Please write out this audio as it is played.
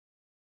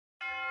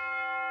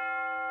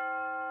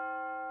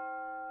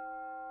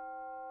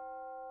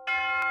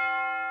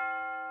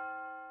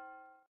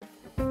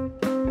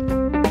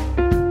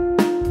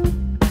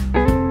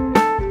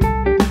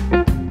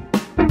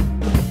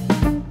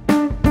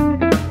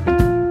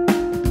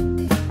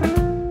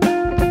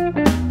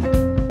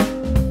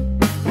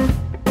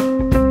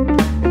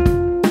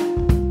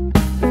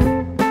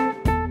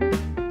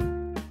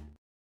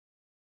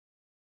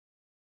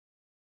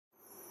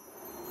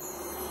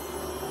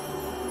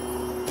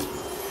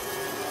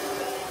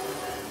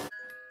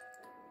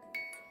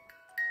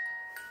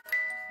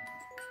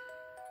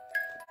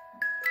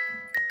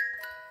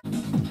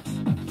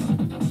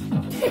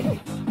Have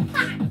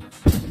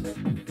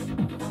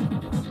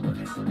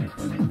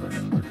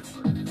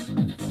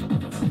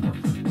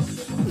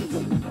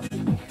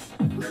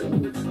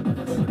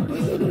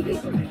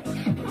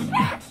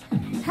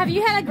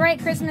you had a great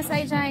Christmas,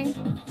 AJ?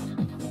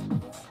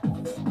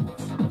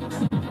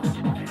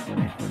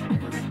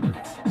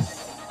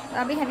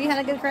 Robbie, have you had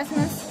a good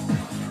Christmas?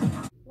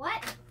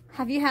 What?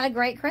 Have you had a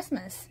great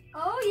Christmas?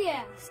 Oh,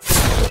 yes.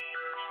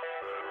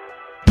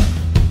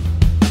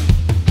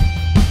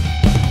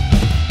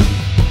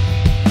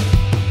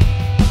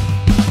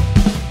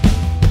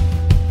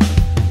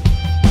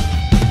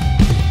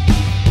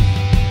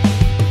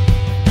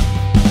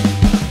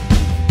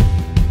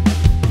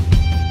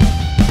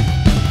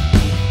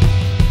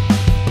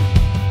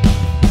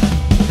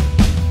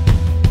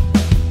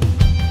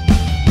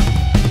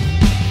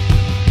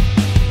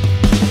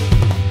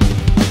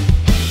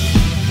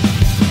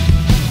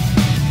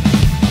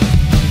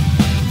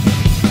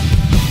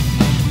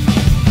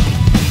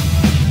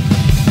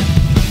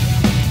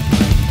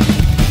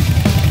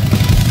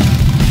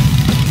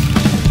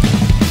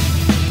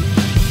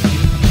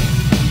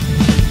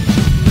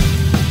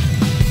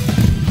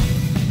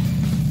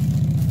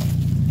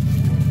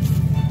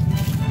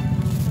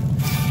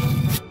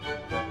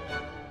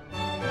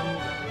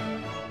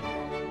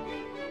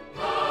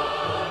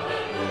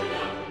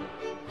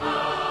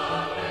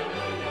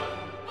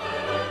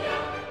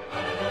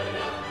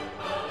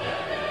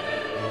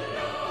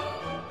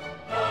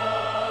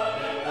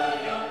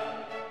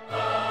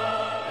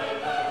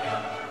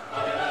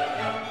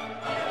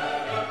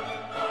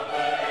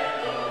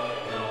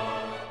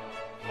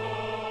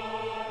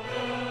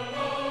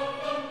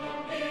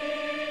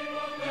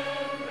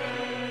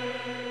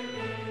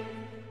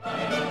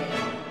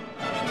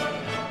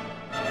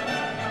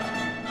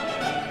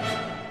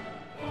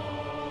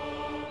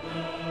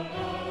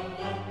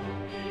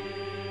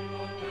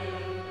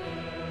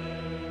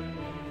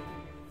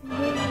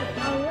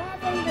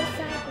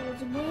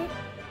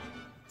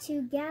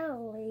 To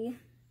Galilee,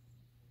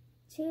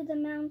 to the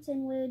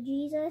mountain where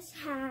Jesus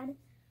had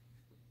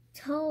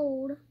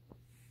told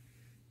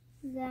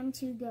them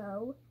to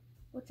go,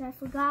 which I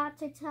forgot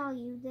to tell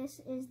you,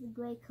 this is the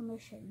Great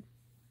Commission.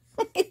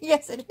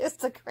 Yes, it is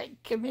the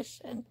Great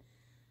Commission.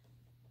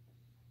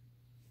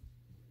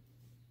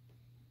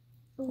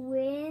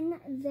 When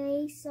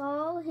they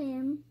saw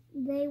him,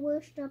 they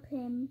worshipped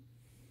him,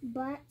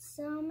 but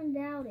some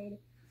doubted.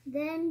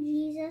 Then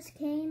Jesus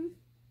came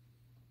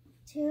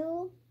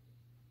to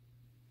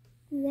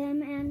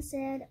them and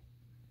said,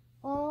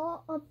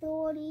 all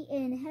authority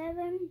in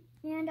heaven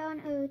and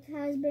on earth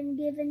has been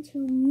given to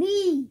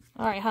me.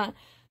 All right, huh?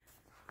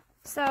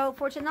 So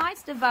for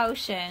tonight's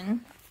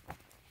devotion,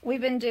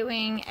 we've been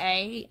doing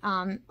a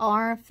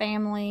our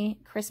family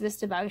Christmas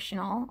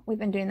devotional. We've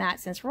been doing that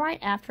since right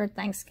after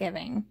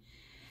Thanksgiving.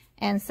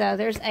 And so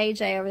there's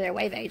AJ over there.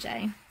 Wave,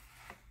 AJ.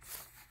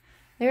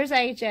 There's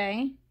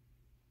AJ.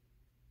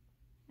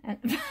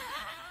 And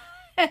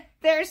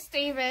there's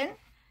Stephen.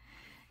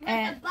 With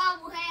a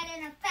bobblehead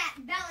and a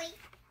fat belly.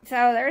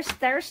 So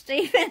there's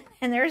Stephen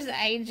and there's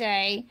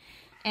AJ.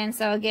 And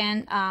so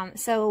again,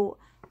 so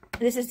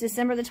this is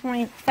December the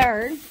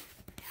 23rd.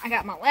 I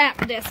got my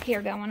lap disc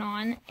here going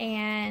on,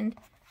 and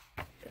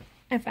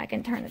if I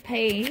can turn the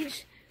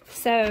page.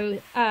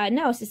 So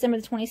no, it's December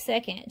the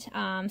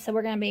 22nd. So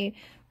we're going to be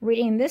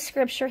reading this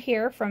scripture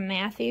here from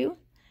Matthew,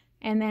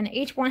 and then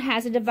each one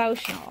has a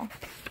devotional.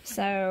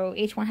 So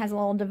each one has a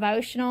little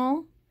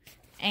devotional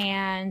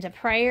and a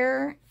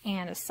prayer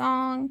and a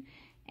song,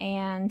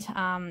 and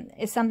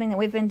it's something that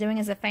we've been doing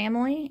as a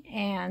family,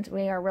 and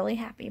we are really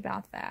happy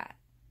about that.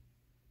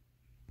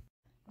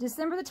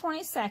 December the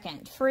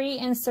 22nd, free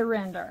and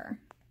surrender.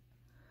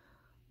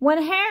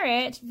 When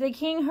Herod the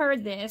king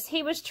heard this,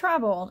 he was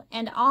troubled,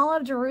 and all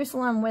of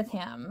Jerusalem with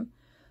him.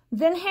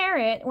 Then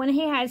Herod, when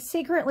he had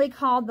secretly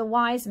called the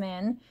wise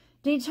men,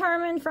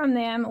 determined from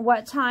them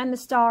what time the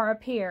star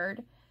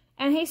appeared,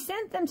 and he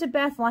sent them to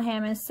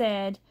Bethlehem and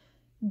said,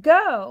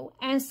 go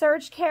and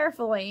search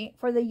carefully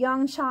for the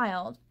young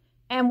child,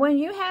 and when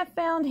you have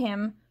found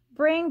him,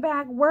 bring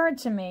back word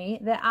to me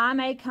that I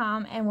may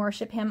come and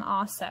worship him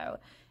also.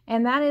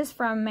 And that is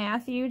from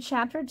Matthew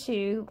chapter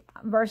 2,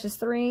 verses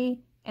 3,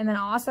 and then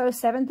also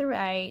 7 through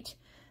 8,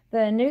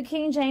 the New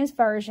King James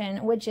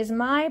Version, which is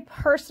my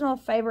personal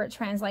favorite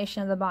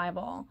translation of the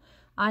Bible.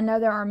 I know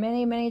there are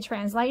many, many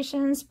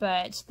translations,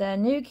 but the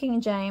New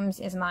King James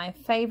is my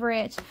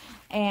favorite.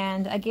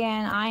 And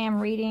again, I am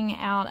reading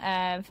out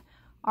of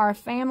our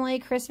family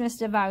Christmas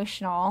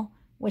devotional,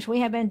 which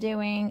we have been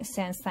doing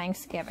since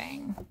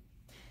Thanksgiving.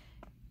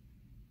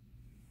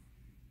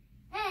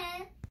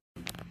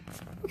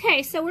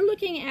 Okay, so we're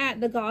looking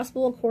at the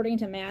Gospel according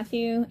to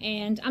Matthew,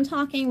 and I'm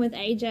talking with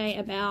AJ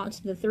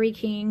about the three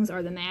kings,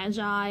 or the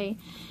Magi,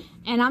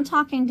 and I'm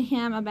talking to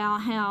him about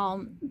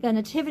how the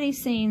nativity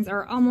scenes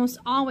are almost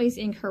always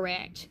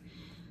incorrect.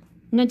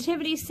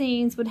 Nativity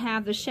scenes would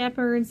have the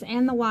shepherds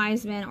and the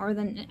wise men, or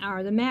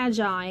the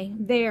Magi,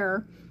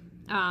 there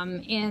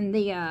in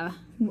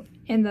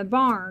the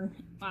barn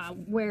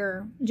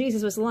where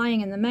Jesus was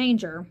laying in the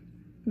manger.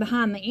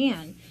 behind the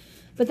inn.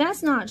 But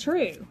that's not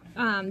true.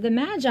 The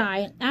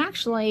Magi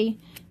actually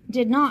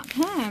did not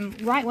come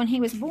right when he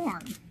was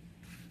born.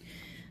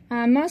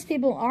 Most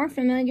people are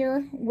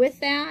familiar with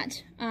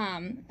that,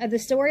 of the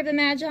story of the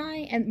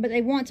Magi, but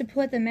they want to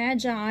put the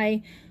Magi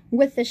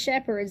with the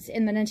shepherds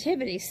in the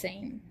nativity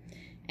scene.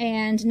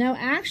 And no,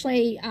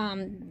 actually,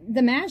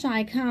 the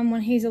Magi come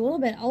when he's a little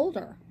bit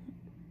older,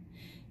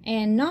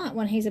 and not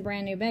when he's a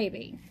brand new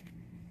baby.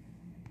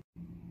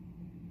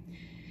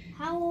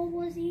 How old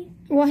was he?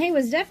 Well, he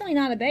was definitely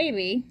not a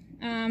baby.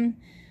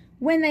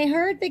 When they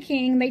heard the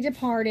king, they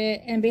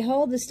departed, and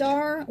behold, the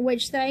star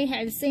which they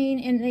had seen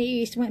in the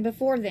east went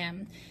before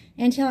them,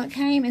 until it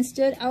came and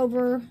stood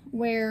over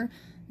where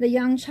the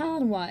young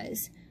child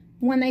was.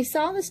 When they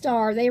saw the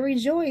star, they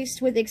rejoiced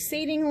with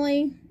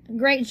exceedingly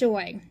great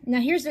joy.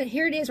 Now, here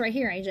it is right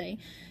here, AJ.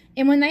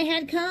 And when they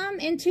had come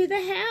into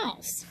the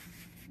house,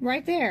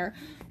 right there,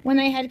 when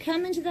they had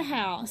come into the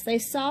house, they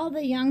saw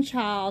the young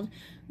child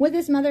with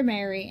his mother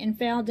Mary, and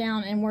fell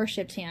down and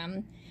worshipped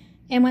him.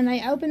 And when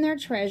they opened their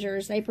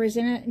treasures, they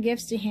presented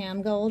gifts to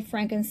him, gold,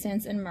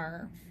 frankincense, and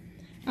myrrh.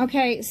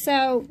 Okay,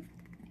 so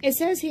it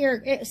says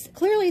here, it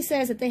clearly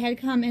says that they had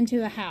come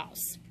into a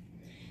house.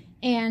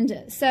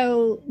 And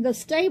so the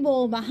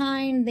stable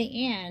behind the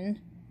inn,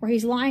 where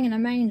he's lying in a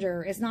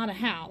manger, is not a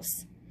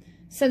house.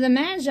 So the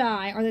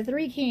Magi, or the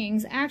three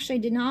kings, actually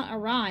did not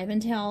arrive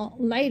until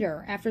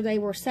later, after they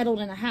were settled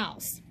in a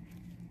house.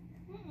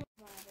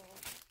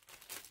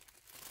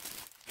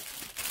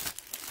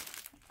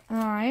 All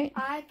right.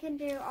 I can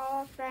do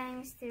all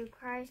things through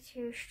Christ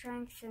who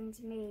strengthens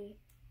me.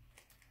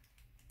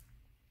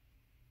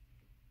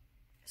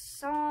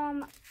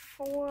 Psalm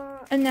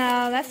 4.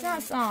 No, that's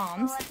not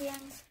Psalms.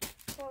 Philippians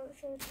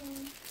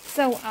 4:13.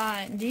 So,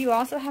 do you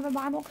also have a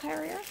Bible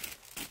carrier?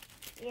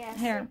 Yes,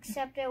 Here.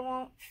 except it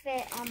won't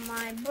fit on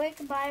my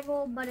brick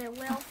Bible, but it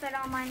will fit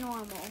on my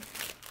normal.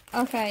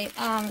 Okay,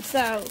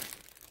 so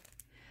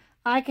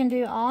I can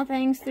do all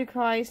things through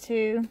Christ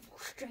who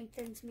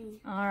Strengthens me.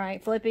 All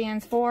right,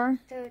 Philippians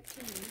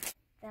 4:13.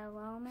 The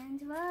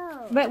Romans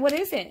road. But what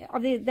is it?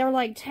 They're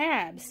like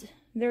tabs.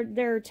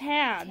 They're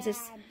tabs.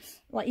 It's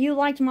like you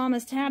liked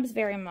Mama's tabs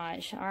very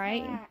much. All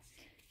right. Correct.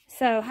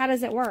 So how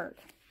does it work?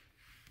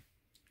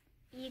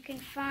 You can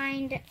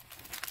find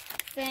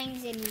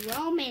things in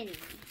Romans.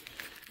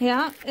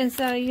 Yeah, and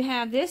so you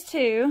have this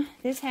too.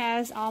 This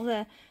has all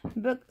the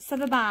books of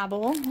the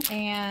Bible,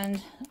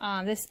 and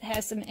this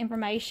has some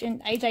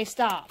information. AJ,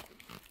 stop.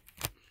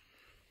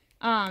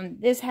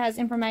 This has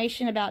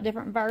information about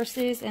different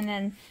verses, and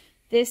then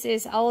this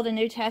is Old and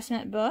New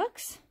Testament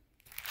books.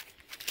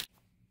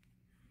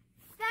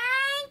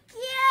 Thank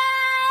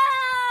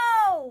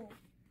you!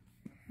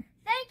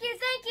 Thank you,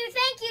 thank you,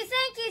 thank you,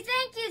 thank you,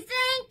 thank you,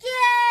 thank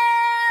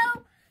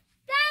you!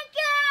 Thank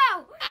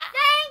you!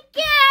 Thank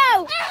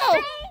you! Ow!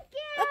 Thank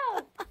you!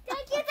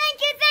 Thank you, thank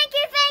you, thank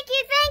you, thank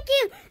you, thank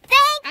you!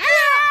 Thank you!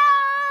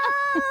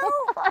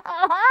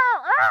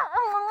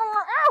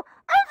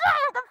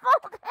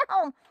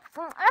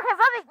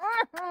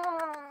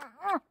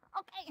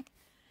 Okay.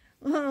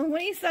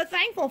 What are you so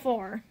thankful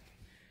for?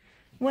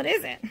 What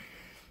is it?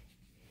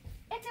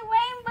 It's a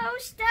rainbow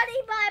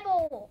study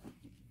Bible.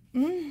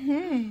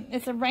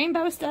 It's a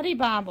rainbow study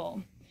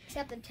Bible.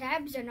 Except the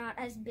tabs are not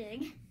as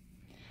big.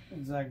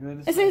 Exactly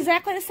the It's same.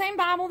 exactly the same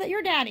Bible that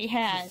your daddy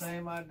has. The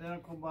same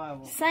identical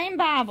Bible. Same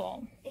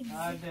Bible.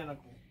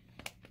 Identical.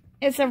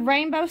 It's a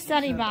rainbow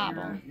study Except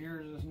Bible.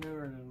 Yours is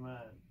newer than mine.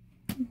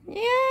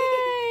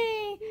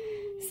 Yay!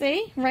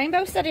 See?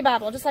 Rainbow study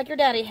Bible, just like your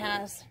daddy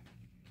has.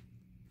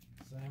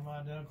 Same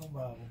identical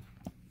Bible.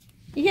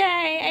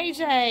 Yay,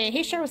 AJ.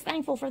 He sure was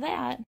thankful for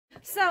that.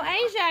 So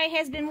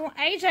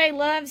AJ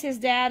loves his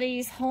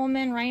daddy's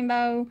Holman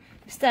Rainbow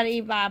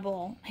Study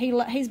Bible.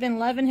 He's been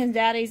loving his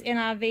daddy's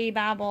NIV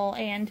Bible,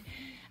 and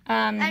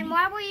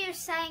why were you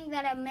saying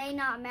that it may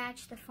not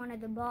match the front of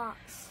the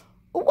box?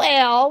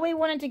 well, we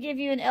wanted to give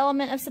you an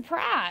element of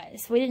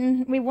surprise.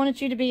 We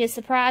wanted you to be as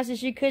surprised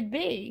as you could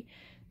be.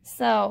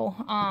 So,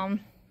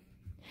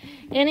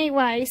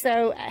 anyway,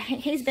 so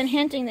he's been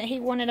hinting that he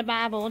wanted a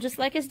Bible just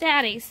like his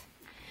daddy's.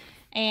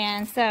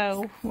 And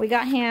so we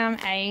got him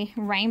a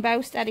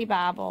Rainbow Study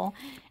Bible.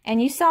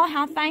 And you saw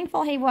how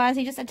thankful he was.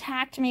 He just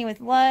attacked me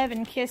with love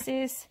and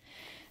kisses.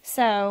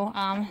 So,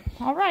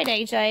 all right,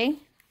 AJ.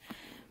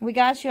 We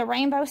got you a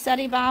Rainbow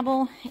Study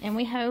Bible, and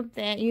we hope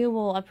that you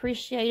will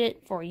appreciate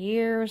it for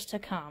years to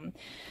come.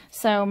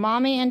 So,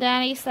 Mommy and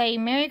Daddy say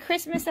Merry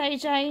Christmas,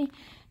 AJ.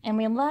 And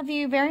we love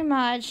you very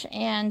much.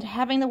 And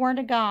having the Word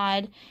of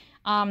God,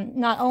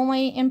 not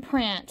only in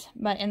print,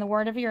 but in the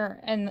Word of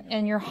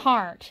in your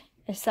heart,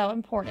 is so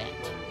important.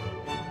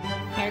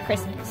 Merry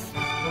Christmas.